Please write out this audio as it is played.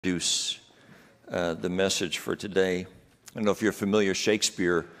introduce the message for today. I don't know if you're familiar,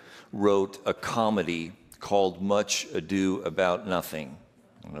 Shakespeare wrote a comedy called Much Ado About Nothing.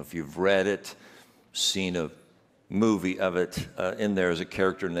 I don't know if you've read it, seen a movie of it. In there is a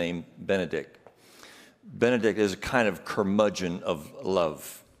character named Benedict. Benedict is a kind of curmudgeon of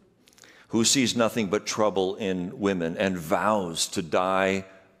love who sees nothing but trouble in women and vows to die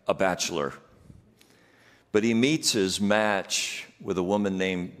a bachelor. But he meets his match with a woman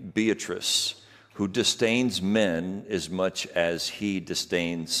named Beatrice, who disdains men as much as he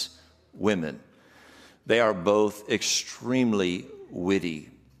disdains women. They are both extremely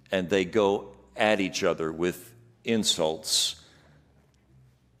witty, and they go at each other with insults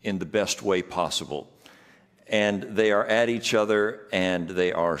in the best way possible. And they are at each other, and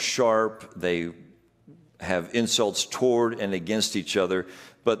they are sharp. They have insults toward and against each other,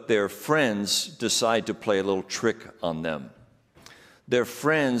 but their friends decide to play a little trick on them. Their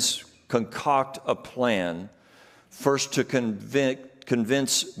friends concoct a plan, first to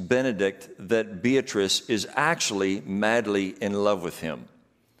convince Benedict that Beatrice is actually madly in love with him.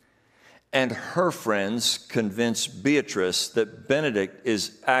 And her friends convince Beatrice that Benedict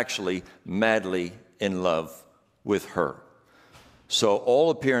is actually madly in love with her. So all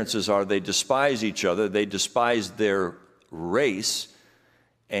appearances are they despise each other, they despise their race,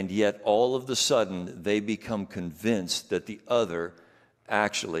 and yet all of a sudden they become convinced that the other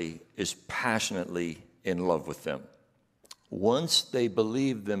actually is passionately in love with them. Once they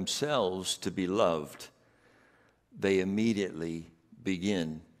believe themselves to be loved, they immediately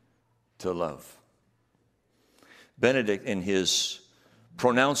begin to love. Benedict, in his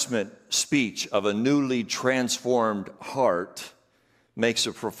pronouncement speech of a newly transformed heart, makes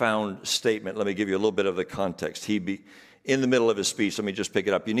a profound statement. Let me give you a little bit of the context. In the middle of his speech, let me just pick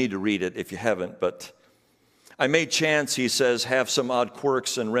it up. You need to read it if you haven't, but I may chance, he says, have some odd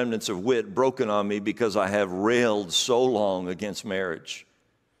quirks and remnants of wit broken on me because I have railed so long against marriage.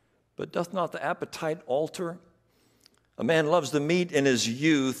 But doth not the appetite alter? A man loves the meat in his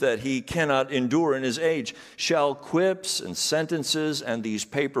youth that he cannot endure in his age. Shall quips and sentences and these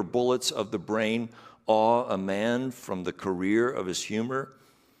paper bullets of the brain awe a man from the career of his humor?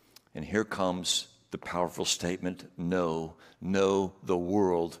 And here comes the powerful statement, no, the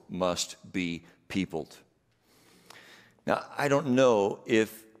world must be peopled. Now, I don't know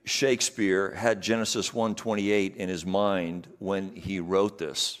if Shakespeare had Genesis 1:28 in his mind when he wrote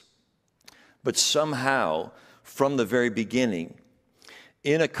this, but somehow, from the very beginning,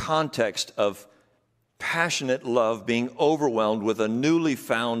 in a context of passionate love, being overwhelmed with a newly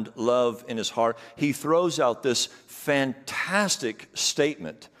found love in his heart, he throws out this fantastic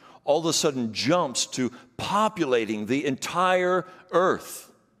statement, all of a sudden jumps to populating the entire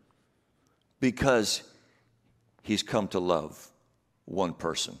earth because he's come to love one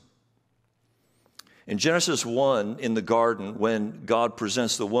person. In Genesis 1, in the garden, when God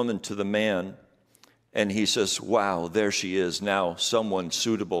presents the woman to the man, and he says, wow, there she is now, someone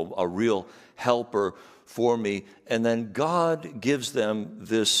suitable, a real helper for me. And then God gives them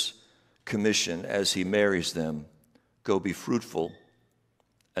this commission as he marries them. Go be fruitful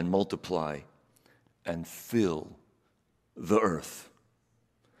and multiply and fill the earth.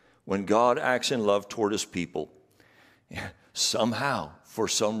 When God acts in love toward his people, somehow, for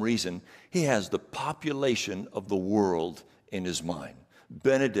some reason, he has the population of the world in his mind.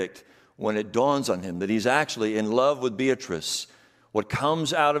 Benedict, when it dawns on him that he's actually in love with Beatrice, what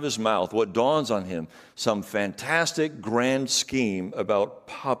comes out of his mouth, what dawns on him, some fantastic grand scheme about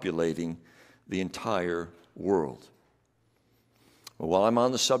populating the entire world. Well, while I'm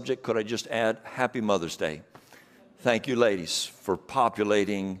on the subject, could I just add Happy Mother's Day? Thank you, ladies, for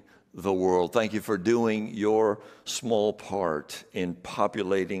populating the world. Thank you for doing your small part in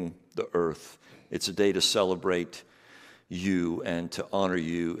populating the earth. It's a day to celebrate you and to honor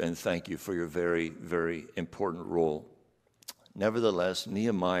you and thank you for your very, very important role. Nevertheless,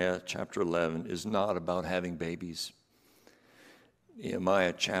 Nehemiah chapter 11 is not about having babies.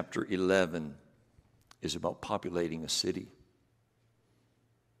 Nehemiah chapter 11 is about populating a city.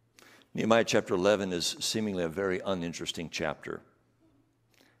 Nehemiah chapter 11 is seemingly a very uninteresting chapter.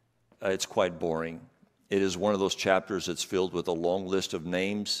 It's quite boring. It is one of those chapters that's filled with a long list of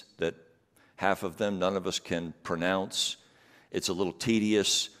names that half of them none of us can pronounce. It's a little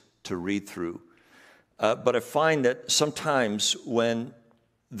tedious to read through. But I find that sometimes when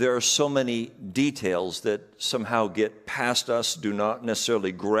there are so many details that somehow get past us, do not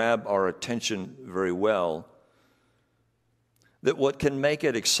necessarily grab our attention very well, that what can make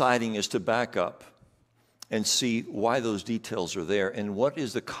it exciting is to back up and see why those details are there and what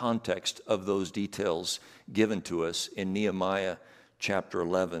is the context of those details given to us in Nehemiah chapter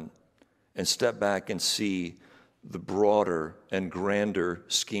 11 and step back and see the broader and grander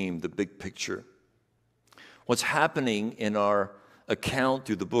scheme, the big picture. What's happening in our account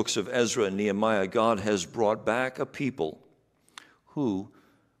through the books of Ezra and Nehemiah, God has brought back a people who,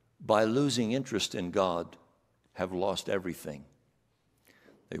 by losing interest in God, have lost everything.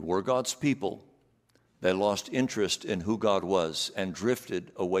 They were God's people. They lost interest in who God was and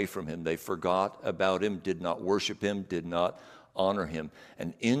drifted away from him. They forgot about him, did not worship him, did not honor him,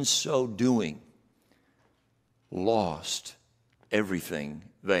 and in so doing, lost everything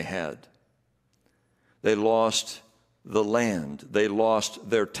they had. They lost the land. They lost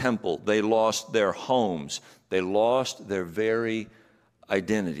their temple. They lost their homes. They lost their very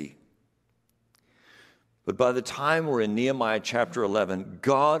identity. But by the time we're in Nehemiah chapter 11,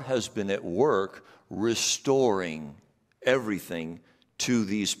 God has been at work restoring everything to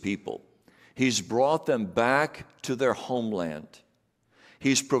these people. He's brought them back to their homeland.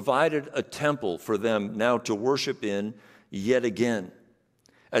 He's provided a temple for them now to worship in yet again.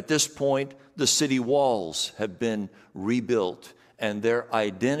 At this point, the city walls have been rebuilt and their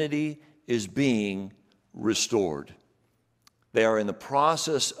identity is being restored. They are in the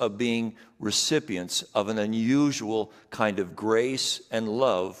process of being recipients of an unusual kind of grace and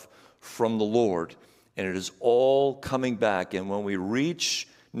love from the Lord. And it is all coming back. And when we reach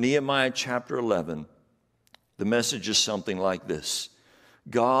Nehemiah chapter 11, the message is something like this.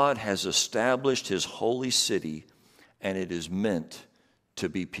 God has established his holy city, and it is meant to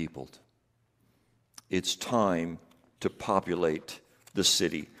be peopled. It's time to populate the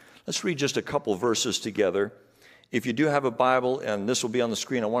city. Let's read just a couple verses together. If you do have a Bible, and this will be on the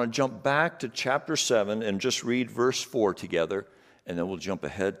screen, I want to jump back to chapter 7 and just read verse 4 together, and then we'll jump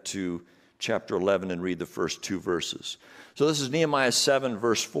ahead to chapter 11 and read the first two verses. So this is Nehemiah 7,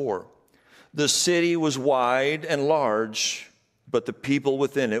 verse 4. The city was wide and large, but the people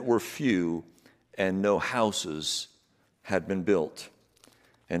within it were few, and no houses had been built.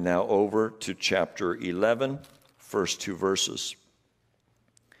 And now over to chapter 11, first two verses.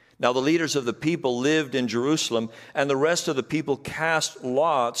 Now the leaders of the people lived in Jerusalem, and the rest of the people cast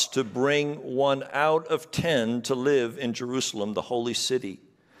lots to bring 1 out of 10 to live in Jerusalem, the holy city,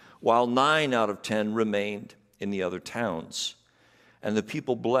 while 9 out of 10 remained in the other towns. And the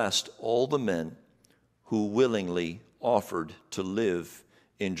people blessed all the men who willingly offered to live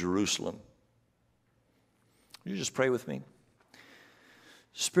in Jerusalem. Will you just pray with me?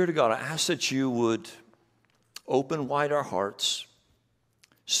 Spirit of God, I ask that you would open wide our hearts,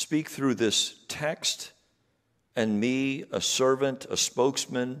 speak through this text, and me, a servant, a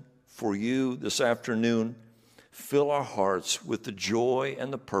spokesman for you this afternoon, fill our hearts with the joy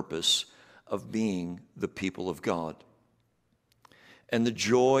and the purpose of being the people of God, and the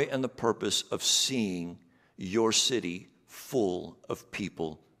joy and the purpose of seeing your city full of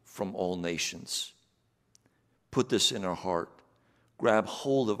people from all nations. Put this in our heart. Grab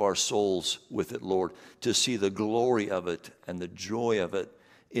hold of our souls with it, Lord, to see the glory of it and the joy of it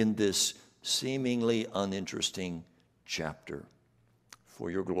in this seemingly uninteresting chapter. For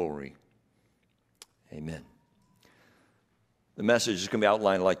your glory. Amen. The message is going to be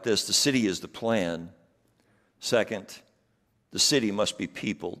outlined like this. The city is the plan. Second, the city must be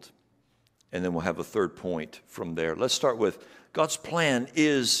peopled. And then we'll have a third point from there. Let's start with God's plan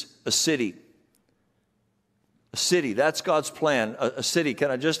is a city. A city, that's God's plan. A city.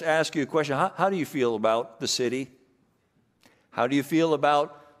 Can I just ask you a question? How do you feel about the city? How do you feel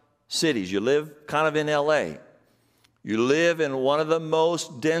about cities? You live kind of in LA. You live in one of the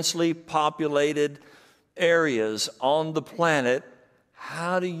most densely populated areas on the planet.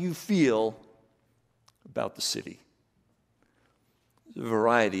 How do you feel about the city? There's a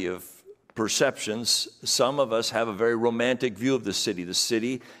variety of perceptions. Some of us have a very romantic view of the city. The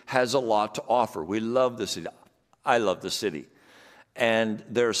city has a lot to offer. We love the city. I love the city. And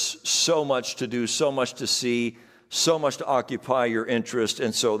there's so much to do, so much to see, so much to occupy your interest,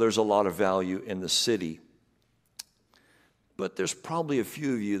 and so there's a lot of value in the city. But there's probably a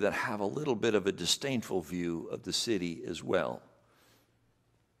few of you that have a little bit of a disdainful view of the city as well.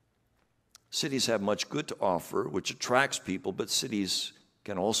 Cities have much good to offer, which attracts people, but cities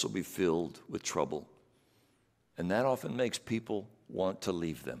can also be filled with trouble. And that often makes people want to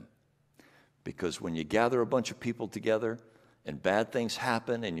leave them. Because when you gather a bunch of people together and bad things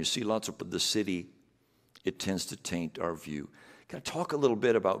happen and you see lots of the city, it tends to taint our view. Can I talk a little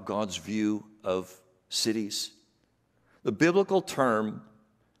bit about God's view of cities? The biblical term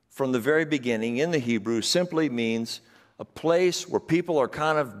from the very beginning in the Hebrew simply means a place where people are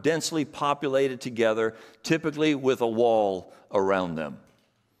kind of densely populated together, typically with a wall around them.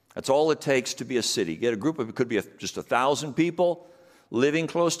 That's all it takes to be a city. Get a group of, it could be just 1,000 people, living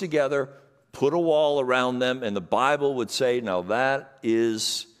close together, put a wall around them, and the Bible would say, now that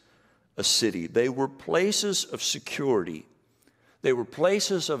is a city. They were places of security. They were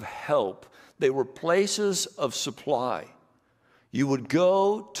places of help. They were places of supply. You would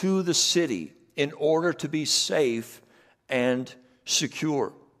go to the city in order to be safe and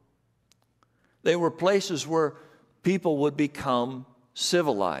secure. They were places where people would become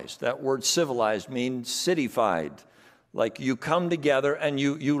civilized. That word civilized means cityfied. Like you come together and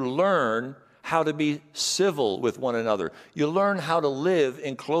you learn how to be civil with one another. You learn how to live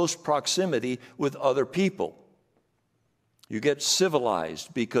in close proximity with other people. You get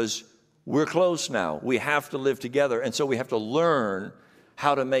civilized because we're close now. We have to live together, and so we have to learn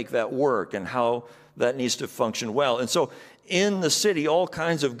how to make that work and how that needs to function well. And so in the city, all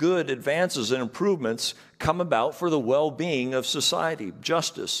kinds of good advances and improvements come about for the well-being of society.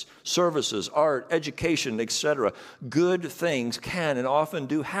 Justice, services, art, education, etc. Good things can and often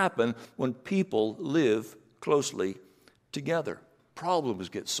do happen when people live closely together. Problems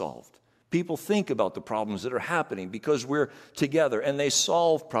get solved. People think about the problems that are happening because we're together, and they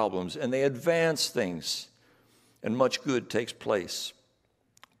solve problems and they advance things, and much good takes place.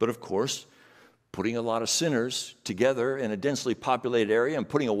 But of course, putting a lot of sinners together in a densely populated area and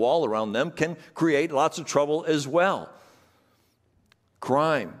putting a wall around them can create lots of trouble as well.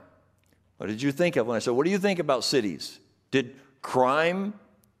 Crime. What did you think of when I said, what do you think about cities? Did crime,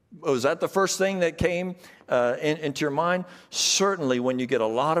 was that the first thing that came into your mind? Certainly, when you get a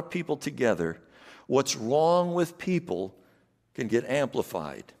lot of people together, what's wrong with people can get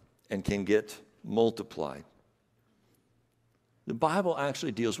amplified and can get multiplied. The Bible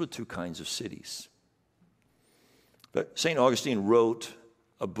actually deals with two kinds of cities. But St. Augustine wrote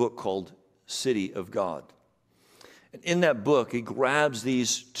a book called City of God. And in that book, he grabs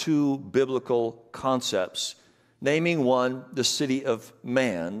these two biblical concepts, naming one the city of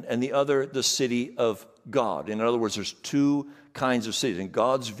man and the other the city of God. In other words, there's two kinds of cities. In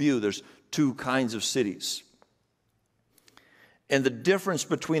God's view, there's two kinds of cities. And the difference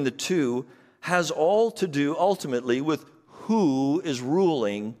between the two has all to do ultimately with who is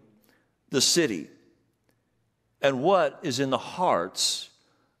ruling the city and what is in the hearts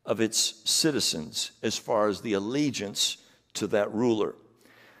of its citizens as far as the allegiance to that ruler.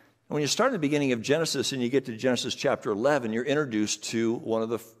 And when you start at the beginning of Genesis and you get to Genesis chapter 11, you're introduced to one of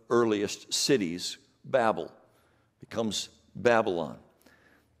the earliest cities, Babel. It becomes Babylon.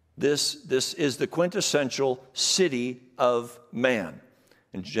 This is the quintessential city of man.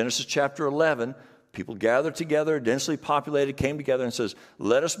 In Genesis chapter 11, people gathered together, densely populated, came together and says,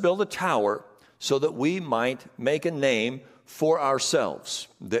 let us build a tower so that we might make a name for ourselves.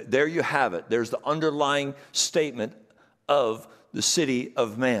 There you have it. There's the underlying statement of the city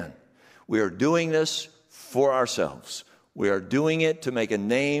of man. We are doing this for ourselves. We are doing it to make a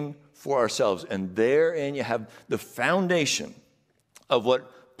name for ourselves. And therein you have the foundation of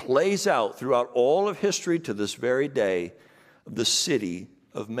what plays out throughout all of history to this very day of the city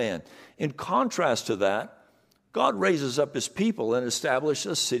of man. In contrast to that, God raises up his people and establishes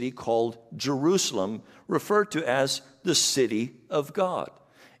a city called Jerusalem, referred to as the city of God.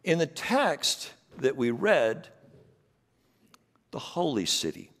 In the text that we read, the holy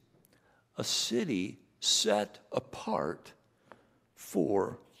city, a city set apart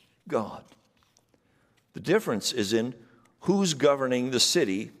for God. The difference is in who's governing the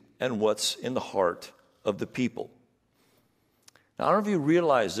city and what's in the heart of the people. Now, I don't know if you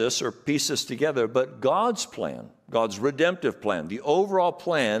realize this or piece this together, but God's plan, God's redemptive plan, the overall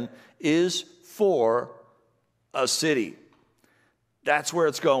plan is for a city. That's where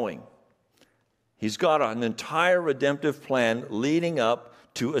it's going. He's got an entire redemptive plan leading up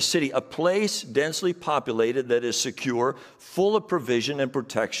to a city, a place densely populated that is secure, full of provision and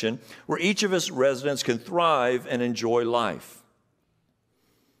protection, where each of its residents can thrive and enjoy life.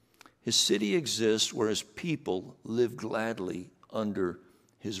 His city exists where his people live gladly under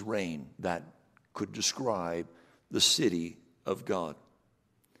his reign. That could describe the city of God.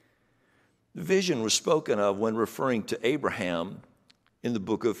 The vision was spoken of when referring to Abraham in the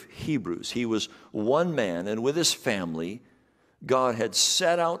book of Hebrews. He was one man, and with his family, God had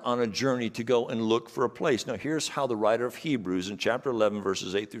set out on a journey to go and look for a place. Now, here's how the writer of Hebrews in chapter 11,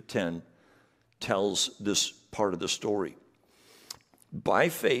 verses 8 through 10, tells this part of the story. By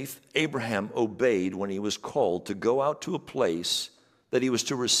faith, Abraham obeyed when he was called to go out to a place that he was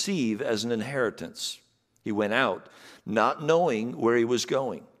to receive as an inheritance. He went out, not knowing where he was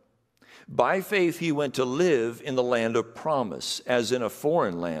going. By faith, he went to live in the land of promise, as in a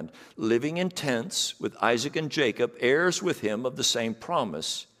foreign land, living in tents with Isaac and Jacob, heirs with him of the same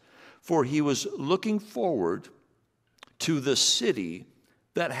promise. For he was looking forward to the city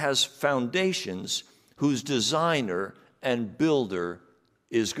that has foundations, whose designer and builder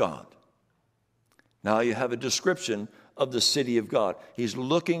is God. Now you have a description of the city of God. He's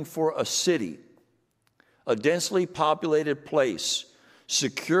looking for a city, a densely populated place,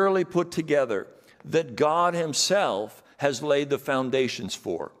 securely put together, that God himself has laid the foundations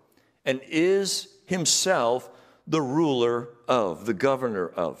for and is himself the ruler of, the governor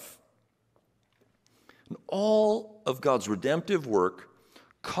of. And all of God's redemptive work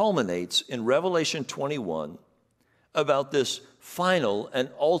culminates in Revelation 21 about this final and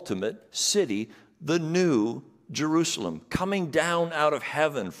ultimate city, the New Jerusalem, coming down out of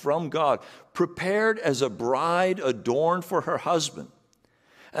heaven from God, prepared as a bride adorned for her husband.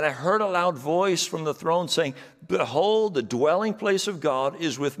 And I heard a loud voice from the throne saying, "Behold, the dwelling place of God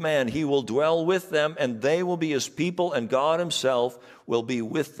is with man. He will dwell with them, and they will be his people, and God himself will be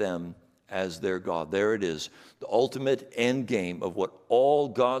with them as their God." There it is, the ultimate end game of what all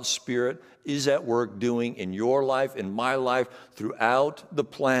God's Spirit is at work doing in your life, in my life, throughout the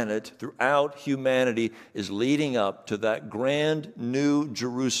planet, throughout humanity, is leading up to that grand new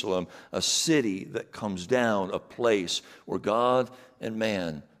Jerusalem, a city that comes down, a place where God and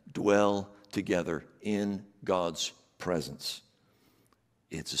man dwell together in God's presence.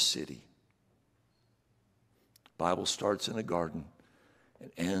 It's a city. The Bible starts in a garden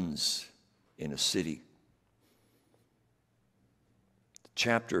and ends in a city. The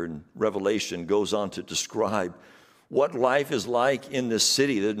chapter in Revelation goes on to describe what life is like in this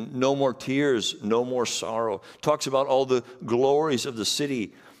city. No more tears, no more sorrow. Talks about all the glories of the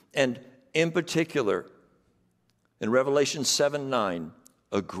city. And in particular, in Revelation 7:9,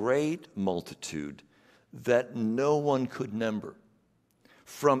 a great multitude that no one could number,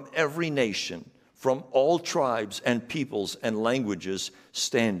 from every nation, from all tribes and peoples and languages,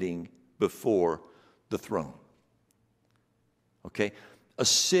 standing before the throne. Okay? A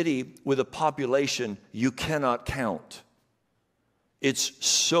city with a population you cannot count. It's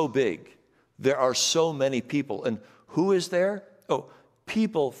so big. There are so many people. And who is there? Oh,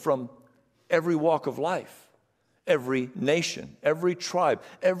 people from every walk of life, every nation, every tribe,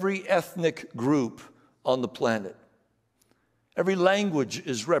 every ethnic group on the planet. Every language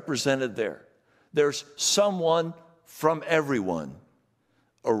is represented there. There's someone from everyone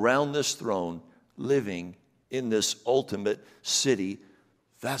around this throne living in this ultimate city.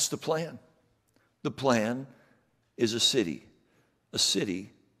 That's the plan. The plan is a city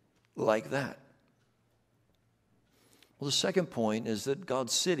like that. Well, the second point is that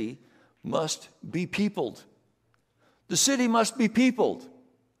God's city must be peopled. The city must be peopled.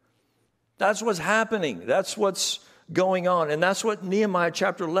 That's what's happening. That's what's going on. And that's what Nehemiah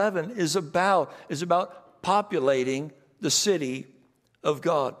chapter 11 is about populating the city of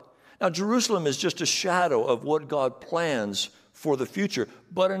God. Now, Jerusalem is just a shadow of what God plans for the future,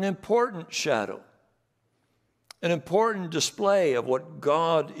 but an important shadow, an important display of what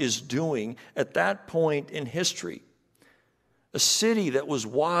God is doing at that point in history. A city that was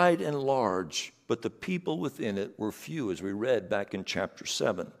wide and large, but the people within it were few, as we read back in chapter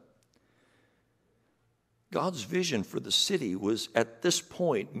 7. God's vision for the city was at this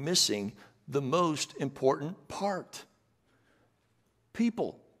point missing the most important part.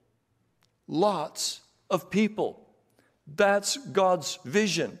 People. Lots of people. That's God's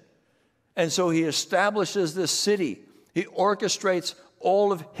vision. And so he establishes this city. He orchestrates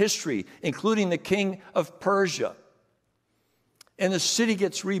all of history, including the king of Persia. And the city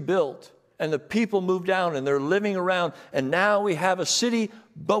gets rebuilt, and the people move down, and they're living around. And now we have a city,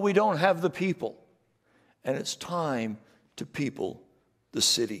 but we don't have the people. And it's time to people the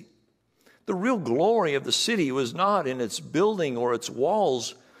city. The real glory of the city was not in its building or its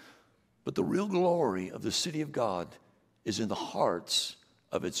walls, but the real glory of the city of God is in the hearts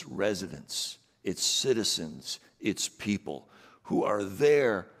of its residents, its citizens, its people, who are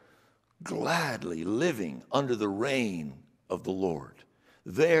there gladly living under the reign of the Lord.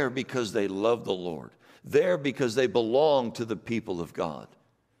 There because they love the Lord. There because they belong to the people of God.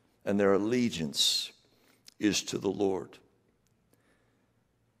 And their allegiance is to the Lord.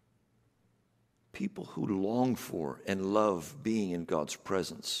 People who long for and love being in God's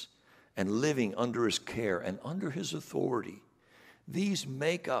presence and living under his care and under his authority, these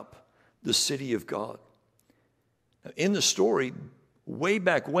make up the city of God. Now, in the story, way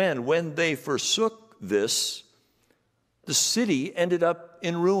back when they forsook this, the city ended up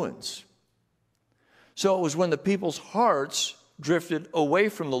in ruins. So it was when the people's hearts drifted away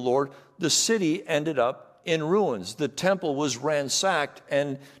from the Lord, the city ended up in ruins. The temple was ransacked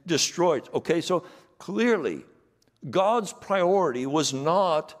and destroyed. Okay, so clearly, God's priority was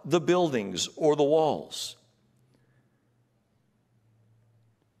not the buildings or the walls.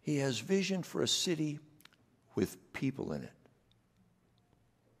 He has vision for a city with people in it.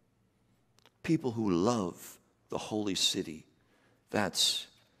 People who love the holy city. That's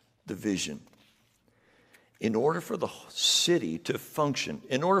the vision. In order for the city to function,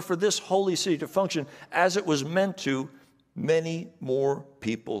 in order for this holy city to function as it was meant to, many more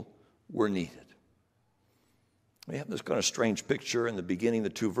people were needed. We have this kind of strange picture in the beginning, the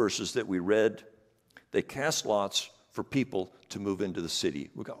two verses that we read. They cast lots for people to move into the city.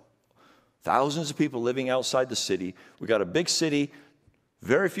 We got thousands of people living outside the city. We got a big city,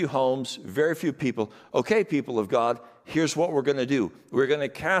 very few homes, very few people. Okay, people of God, here's what we're going to do. We're going to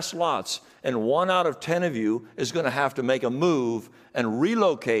cast lots, and 1 out of 10 of you is going to have to make a move and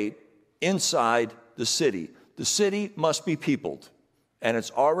relocate inside the city. The city must be peopled, and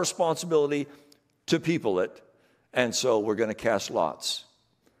it's our responsibility to people it. And so we're going to cast lots,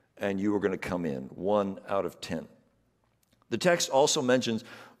 and you are going to come in, 1 out of 10. The text also mentions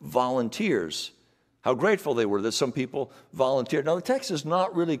volunteers, how grateful they were that some people volunteered. Now, the text is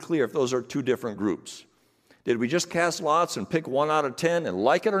not really clear if those are two different groups. Did we just cast lots and pick 1 out of 10, and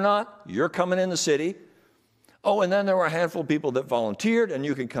like it or not, you're coming in the city? Oh, and then there were a handful of people that volunteered, and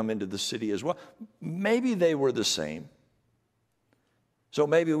you can come into the city as well. Maybe they were the same. So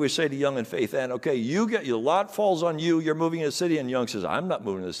maybe we say to Young and Faith Ann, okay, your lot falls on you, you're moving to the city, and Young says, I'm not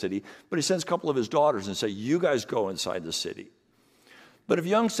moving to the city, but he sends a couple of his daughters and say, you guys go inside the city. But if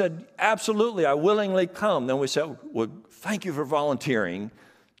Young said, absolutely, I willingly come, then we say, well, thank you for volunteering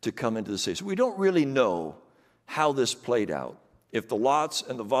to come into the city. So we don't really know how this played out, if the lots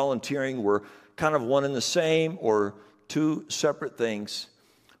and the volunteering were kind of one and the same or two separate things.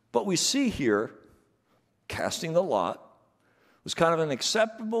 But we see here, casting the lot was kind of an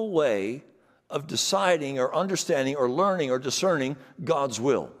acceptable way of deciding or understanding or learning or discerning God's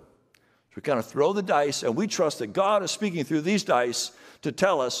will. So we kind of throw the dice, and we trust that God is speaking through these dice to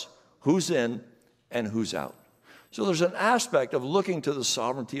tell us who's in and who's out. So there's an aspect of looking to the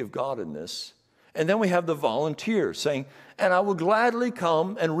sovereignty of God in this. And then we have the volunteers saying, and I will gladly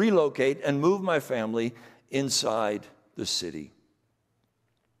come and relocate and move my family inside the city.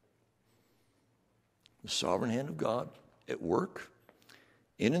 The sovereign hand of God at work,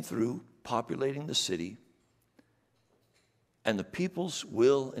 in and through, populating the city, and the people's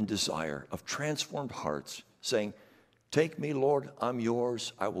will and desire of transformed hearts, saying, take me, Lord, I'm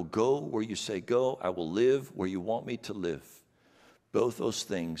yours. I will go where you say go. I will live where you want me to live. Both those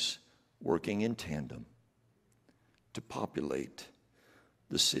things working in tandem to populate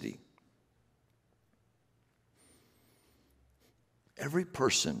the city. Every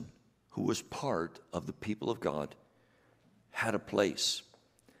person who was part of the people of God had a place.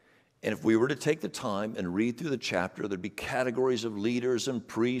 And if we were to take the time and read through the chapter, there'd be categories of leaders and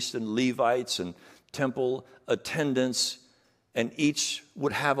priests and Levites and temple attendants, and each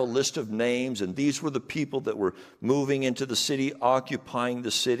would have a list of names, and these were the people that were moving into the city, occupying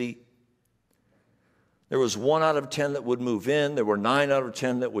the city. There was 1 out of 10 that would move in. There were 9 out of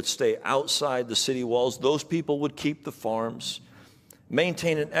 10 that would stay outside the city walls. Those people would keep the farms,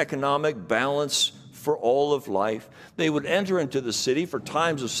 maintain an economic balance for all of life. They would enter into the city for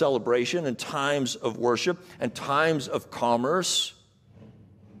times of celebration and times of worship and times of commerce,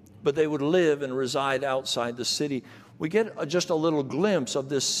 but they would live and reside outside the city. We get just a little glimpse of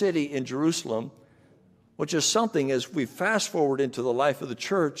this city in Jerusalem, which is something, as we fast forward into the life of the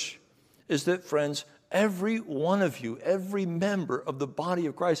church, is that, friends, every one of you, every member of the body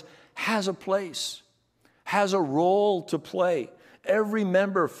of Christ has a place, has a role to play. Every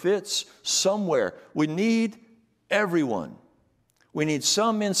member fits somewhere. We need everyone. We need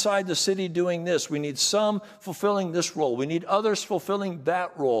some inside the city doing this. We need some fulfilling this role. We need others fulfilling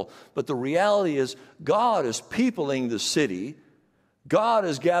that role. But the reality is God is peopling the city. God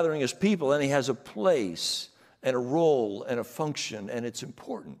is gathering his people, and he has a place and a role and a function, and it's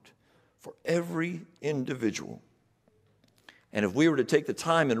important for every individual. And if we were to take the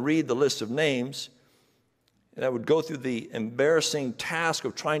time and read the list of names, and I would go through the embarrassing task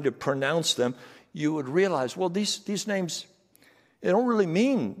of trying to pronounce them, you would realize, well, these names, they don't really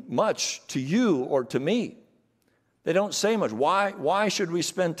mean much to you or to me. They don't say much. Why should we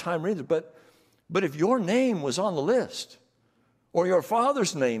spend time reading it? But if your name was on the list, or your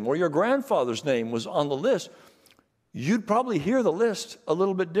father's name or your grandfather's name was on the list, you'd probably hear the list a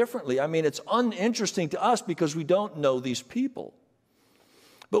little bit differently. I mean, it's uninteresting to us because we don't know these people.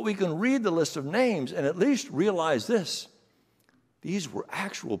 But we can read the list of names and at least realize this. These were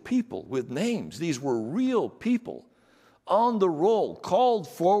actual people with names. These were real people on the roll, called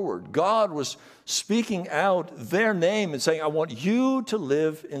forward. God was speaking out their name and saying, I want you to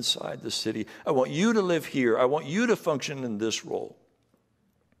live inside the city. I want you to live here. I want you to function in this role.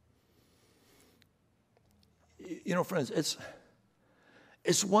 You know, friends,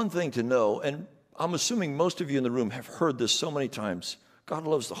 it's one thing to know, and I'm assuming most of you in the room have heard this so many times. God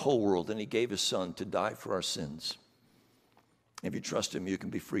loves the whole world, and he gave his son to die for our sins. If you trust him, you can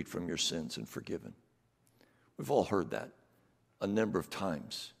be freed from your sins and forgiven. We've all heard that a number of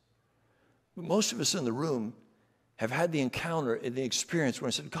times. But most of us in the room have had the encounter and the experience where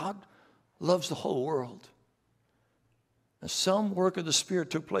I said, God loves the whole world. And some work of the Spirit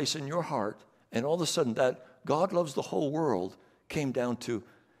took place in your heart, and all of a sudden that God loves the whole world came down to,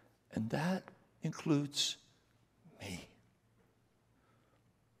 and that includes me.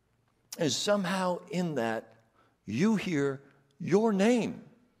 And somehow in that, you hear your name.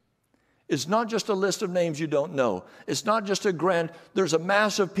 It's not just a list of names you don't know. It's not just there's a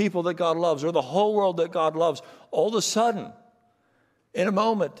mass of people that God loves, or the whole world that God loves. All of a sudden, in a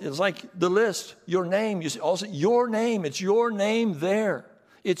moment, it's like the list, your name. You see, also your name, it's your name there.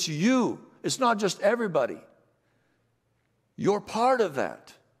 It's you. It's not just everybody. You're part of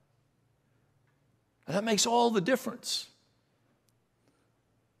that. And that makes all the difference.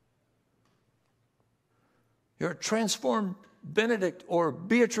 You're a transformed Benedict or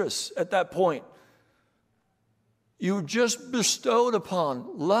Beatrice at that point. You were just bestowed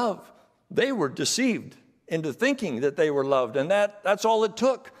upon love. They were deceived into thinking that they were loved, and that's all it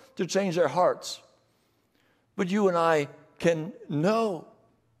took to change their hearts. But you and I can know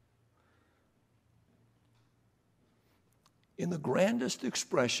in the grandest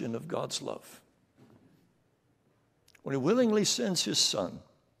expression of God's love, when he willingly sends his son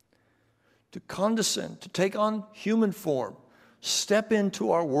to condescend, to take on human form, step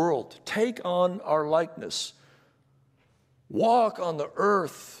into our world, take on our likeness, walk on the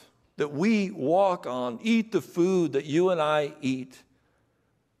earth that we walk on, eat the food that you and I eat,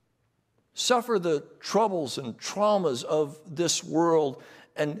 suffer the troubles and traumas of this world,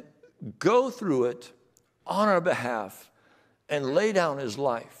 and go through it on our behalf and lay down his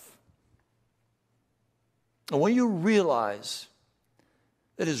life. And when you realize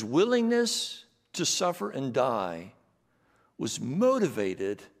that his willingness to suffer and die was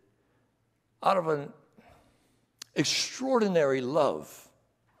motivated out of an extraordinary love.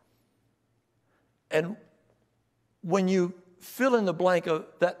 And when you fill in the blank of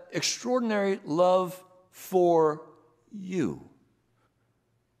that extraordinary love for you,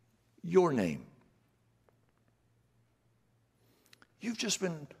 your name, you've just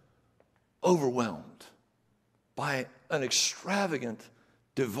been overwhelmed by an extravagant,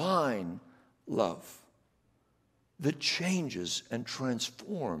 divine love that changes and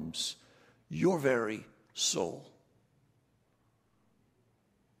transforms your very soul.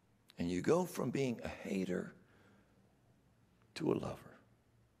 And you go from being a hater to a lover.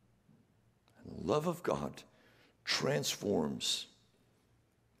 And the love of God transforms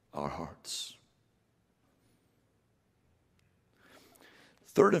our hearts.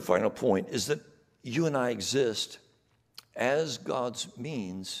 Third and final point is that you and I exist as God's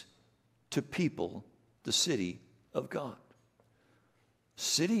means to people the city of God.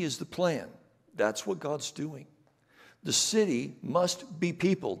 City is the plan. That's what God's doing. The city must be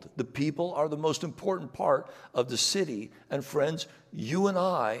peopled. The people are the most important part of the city. And friends, you and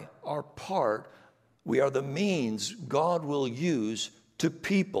I are we are the means God will use to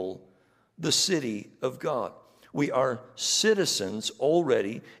people the city of God. We are citizens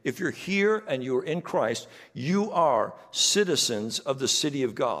already. If you're here and you're in Christ, you are citizens of the city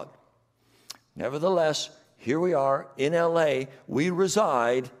of God. Nevertheless, here we are in LA. We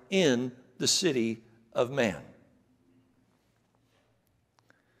reside in the city of man.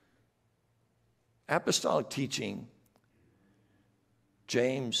 Apostolic teaching,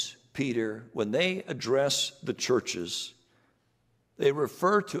 James, Peter, when they address the churches, they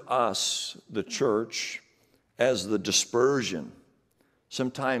refer to us, the church, as the dispersion,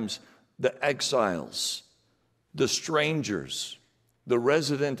 sometimes the exiles, the strangers, the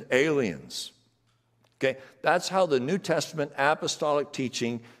resident aliens. Okay, that's how the New Testament apostolic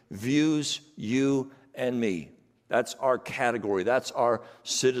teaching views you and me. That's our category. That's our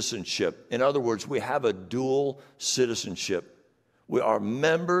citizenship. In other words, we have a dual citizenship. We are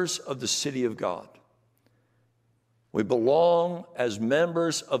members of the city of God. We belong as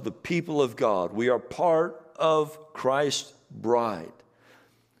members of the people of God. We are part of Christ's bride.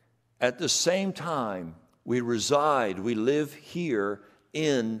 At the same time, we live here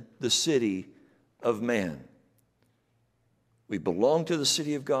in the city of man. We belong to the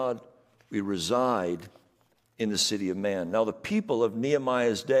city of God. We reside in the city of man. Now, the people of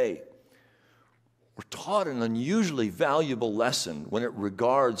Nehemiah's day were taught an unusually valuable lesson when it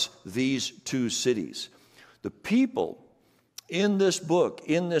regards these two cities. The people in this book,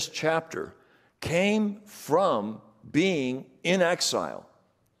 in this chapter, came from being in exile.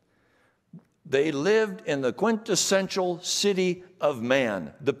 They lived in the quintessential city of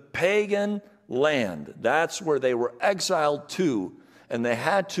man, the pagan land. That's where they were exiled to, and they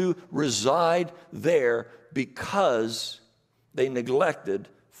had to reside there because they neglected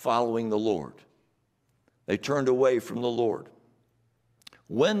following the Lord. They turned away from the Lord.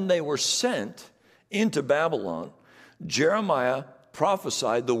 When they were sent into Babylon, Jeremiah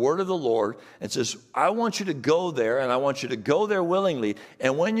prophesied the word of the Lord and says, I want you to go there, and I want you to go there willingly.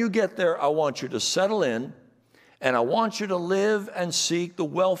 And when you get there, I want you to settle in, and I want you to live and seek the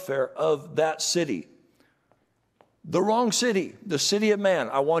welfare of that city. The wrong city, the city of man.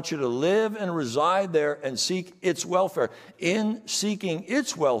 I want you to live and reside there and seek its welfare. In seeking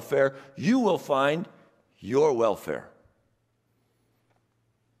its welfare, you will find your welfare.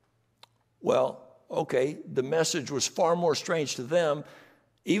 Well, okay, the message was far more strange to them,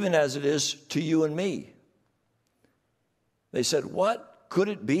 even as it is to you and me. They said, what? Could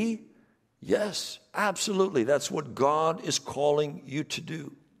it be? Yes, absolutely. That's what God is calling you to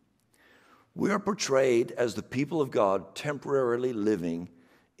do. We are portrayed as the people of God temporarily living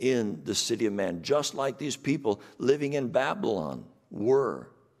in the city of man, just like these people living in Babylon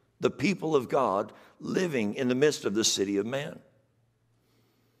were. The people of God living in the midst of the city of man.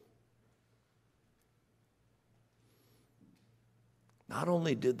 Not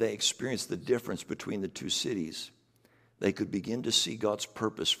only did they experience the difference between the two cities, they could begin to see God's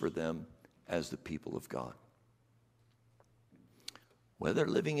purpose for them as the people of God. Whether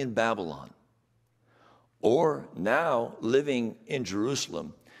living in Babylon or now living in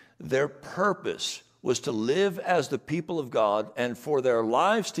Jerusalem, their purpose was to live as the people of God, and for their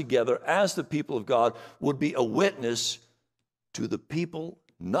lives together as the people of God would be a witness to the people,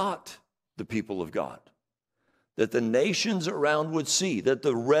 not the people of God. That the nations around would see, that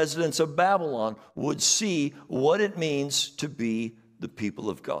the residents of Babylon would see what it means to be the people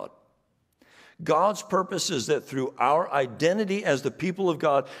of God. God's purpose is that through our identity as the people of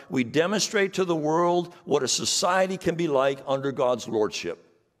God, we demonstrate to the world what a society can be like under God's lordship.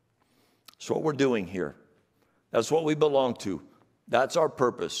 That's what we're doing here. That's what we belong to. That's our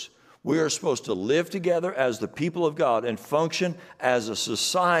purpose. We are supposed to live together as the people of God and function as a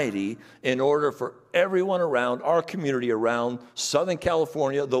society in order for everyone around, our community around Southern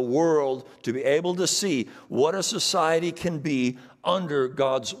California, the world, to be able to see what a society can be under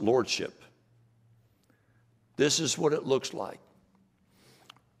God's lordship. This is what it looks like.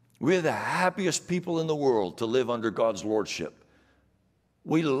 We're the happiest people in the world to live under God's lordship.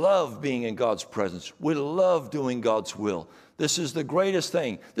 We love being in God's presence. We love doing God's will. This is the greatest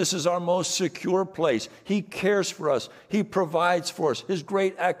thing. This is our most secure place. He cares for us. He provides for us. His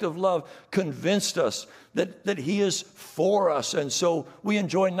great act of love convinced us that He is for us. And so we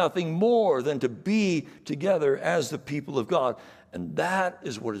enjoy nothing more than to be together as the people of God. And that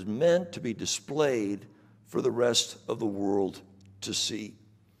is what is meant to be displayed for the rest of the world to see.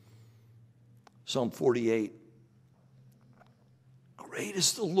 Psalm 48. Great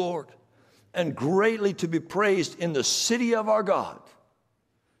is the Lord, and greatly to be praised in the city of our God.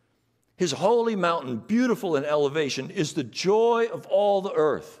 His holy mountain, beautiful in elevation, is the joy of all the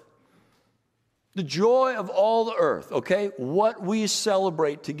earth. The joy of all the earth, okay? What we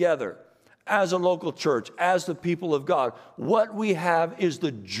celebrate together as a local church, as the people of God, what we have is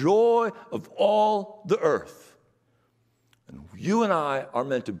the joy of all the earth. And you and I are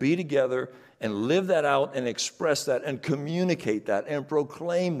meant to be together and live that out and express that and communicate that and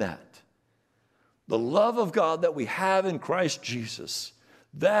proclaim that. The love of God that we have in Christ Jesus,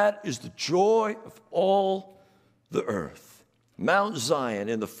 that is the joy of all the earth. Mount Zion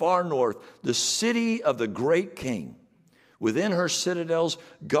in the far north, the city of the great King. Within her citadels,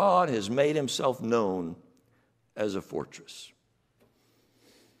 God has made Himself known as a fortress.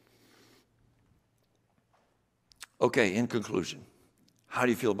 Okay, in conclusion, how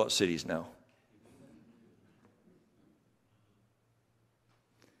do you feel about cities now?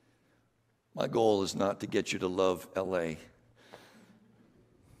 My goal is not to get you to love LA.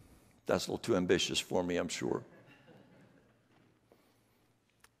 That's a little too ambitious for me, I'm sure.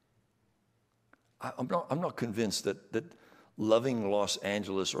 I'm not convinced that loving Los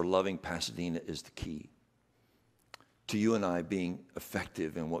Angeles or loving Pasadena is the key to you and I being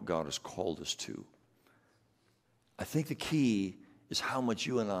effective in what God has called us to. I think the key is how much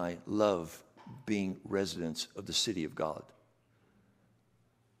you and I love being residents of the city of God.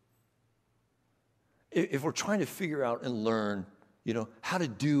 If we're trying to figure out and learn, how to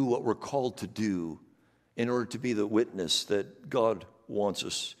do what we're called to do in order to be the witness that God wants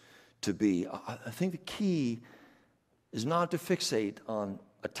us to be, I think the key is not to fixate on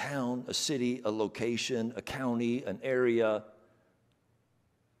a town, a city, a location, a county, an area,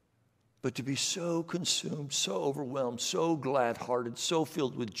 but to be so consumed, so overwhelmed, so glad-hearted, so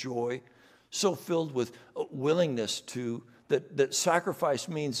filled with joy, so filled with willingness to, that sacrifice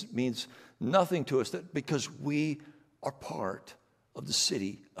means nothing to us, that because we are part of the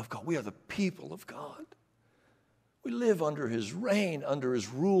city of God. We are the people of God. We live under his reign, under his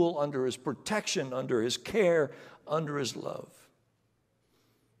rule, under his protection, under his care, under his love.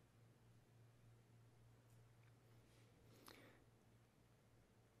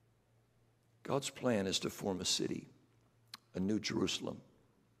 God's plan is to form a city, a new Jerusalem.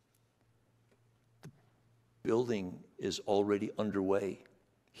 The building is already underway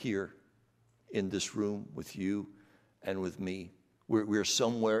here in this room with you and with me. We're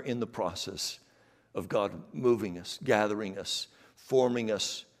somewhere in the process of God moving us, gathering us, forming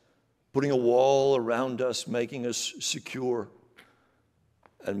us, putting a wall around us, making us secure,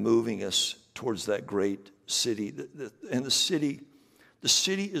 and moving us towards that great city. And the city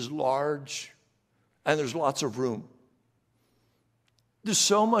is large, and there's lots of room. There's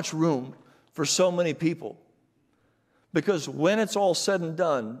so much room for so many people. Because when it's all said and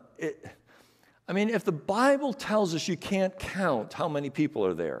done, if the Bible tells us you can't count how many people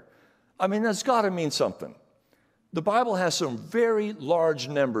are there, that's got to mean something. The Bible has some very large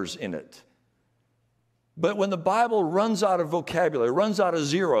numbers in it. But when the Bible runs out of vocabulary, runs out of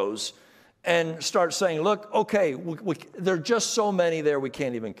zeros, and starts saying, look, okay, there are just so many there we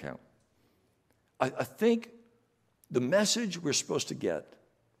can't even count. I think the message we're supposed to get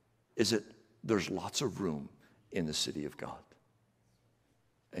is that there's lots of room in the city of God.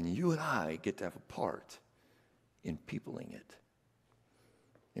 And you and I get to have a part in peopling it,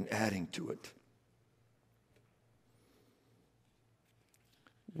 in adding to it.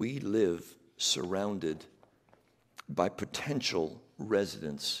 We live surrounded by potential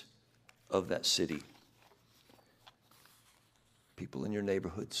residents of that city. People in your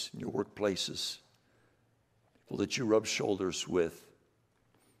neighborhoods, in your workplaces, people that you rub shoulders with.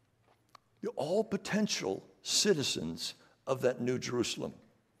 You're all potential citizens of that new Jerusalem.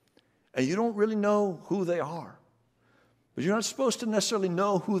 And you don't really know who they are. But you're not supposed to necessarily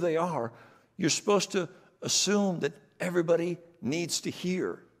know who they are. You're supposed to assume that everybody needs to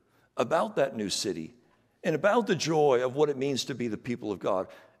hear about that new city and about the joy of what it means to be the people of God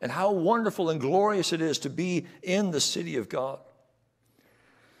and how wonderful and glorious it is to be in the city of God.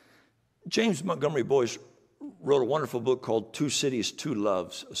 James Montgomery Boyce wrote a wonderful book called Two Cities, Two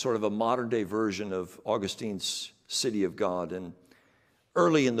Loves, sort of a modern-day version of Augustine's City of God. And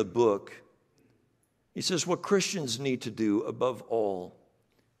early in the book, he says what Christians need to do above all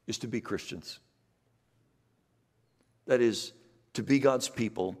is to be Christians. That is, to be God's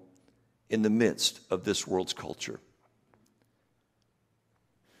people in the midst of this world's culture.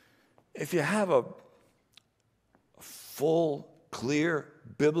 If you have a full, clear,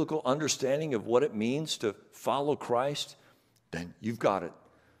 biblical understanding of what it means to follow Christ, then you've got it.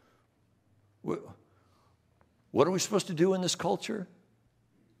 What are we supposed to do in this culture?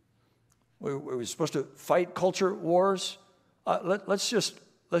 Are we supposed to fight culture wars? Let's just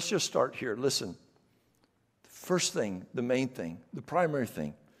start here. Listen. The first thing, the main thing, the primary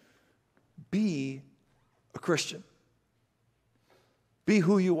thing, be a Christian. Be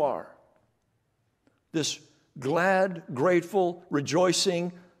who you are. This glad, grateful,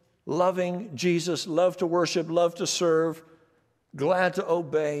 rejoicing, loving Jesus, love to worship, love to serve, glad to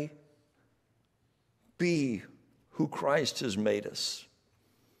obey. Be who Christ has made us.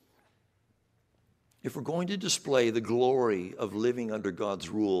 If we're going to display the glory of living under God's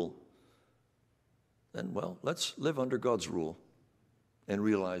rule, then, well, let's live under God's rule and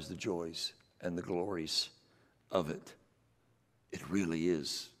realize the joys and the glories of it. It really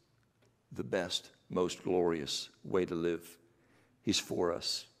is the best, most glorious way to live. He's for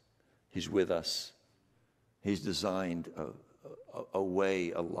us. He's with us. He's designed a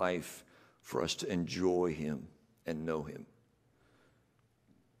way, a life for us to enjoy him and know him.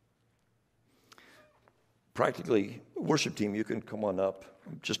 Practically, worship team, you can come on up.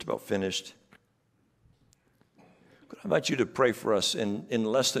 I'm just about finished. I invite you to pray for us in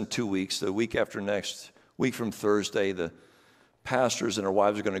less than 2 weeks, the week after next, week from Thursday. The pastors and our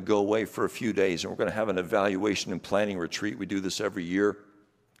wives are going to go away for a few days, and we're going to have an evaluation and planning retreat. We do this every year.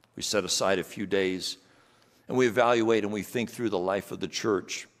 We set aside a few days, and we evaluate and we think through the life of the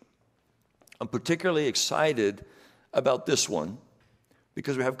church. I'm particularly excited about this one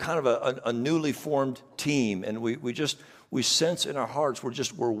because we have kind of a newly formed team, and we sense in our hearts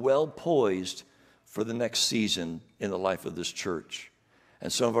we're well poised for the next season in the life of this church.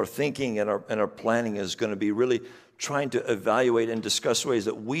 And some of our thinking and our planning is going to be really trying to evaluate and discuss ways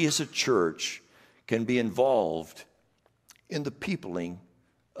that we as a church can be involved in the peopling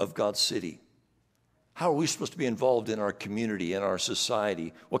of God's city. How are we supposed to be involved in our community, in our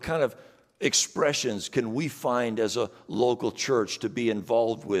society? What kind of expressions can we find as a local church to be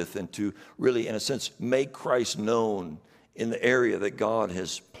involved with and to really, in a sense, make Christ known in the area that God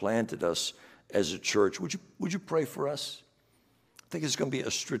has planted us as a church? Would you pray for us? I think it's going to be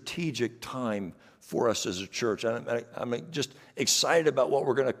a strategic time for us as a church. I'm just excited about what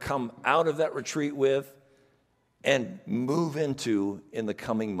we're going to come out of that retreat with and move into in the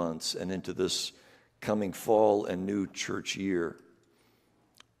coming months and into this coming fall and new church year.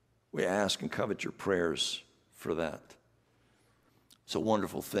 We ask and covet your prayers for that. It's a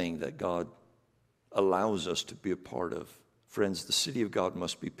wonderful thing that God allows us to be a part of. Friends, the city of God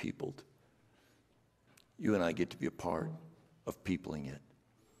must be peopled. You and I get to be a part of peopling it.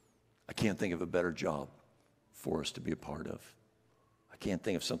 I can't think of a better job for us to be a part of. I can't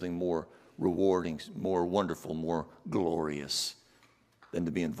think of something more rewarding, more wonderful, more glorious than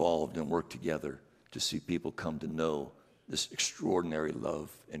to be involved and work together to see people come to know this extraordinary love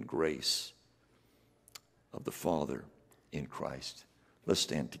and grace of the Father in Christ. Let's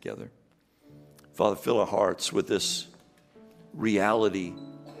stand together. Father, fill our hearts with this reality,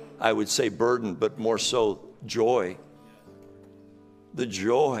 I would say burden, but more so joy. The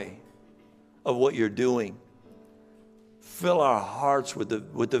joy of what you're doing. Fill our hearts with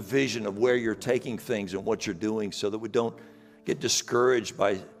the vision of where you're taking things and what you're doing so that we don't get discouraged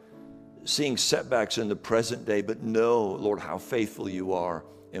by seeing setbacks in the present day, but know, Lord, how faithful you are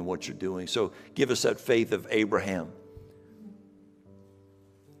in what you're doing. So give us that faith of Abraham.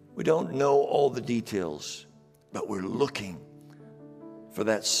 We don't know all the details, but we're looking for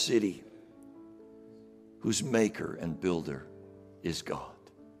that city whose maker and builder is God.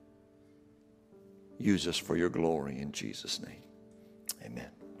 Use us for your glory in Jesus' name.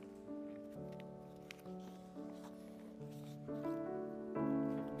 Amen.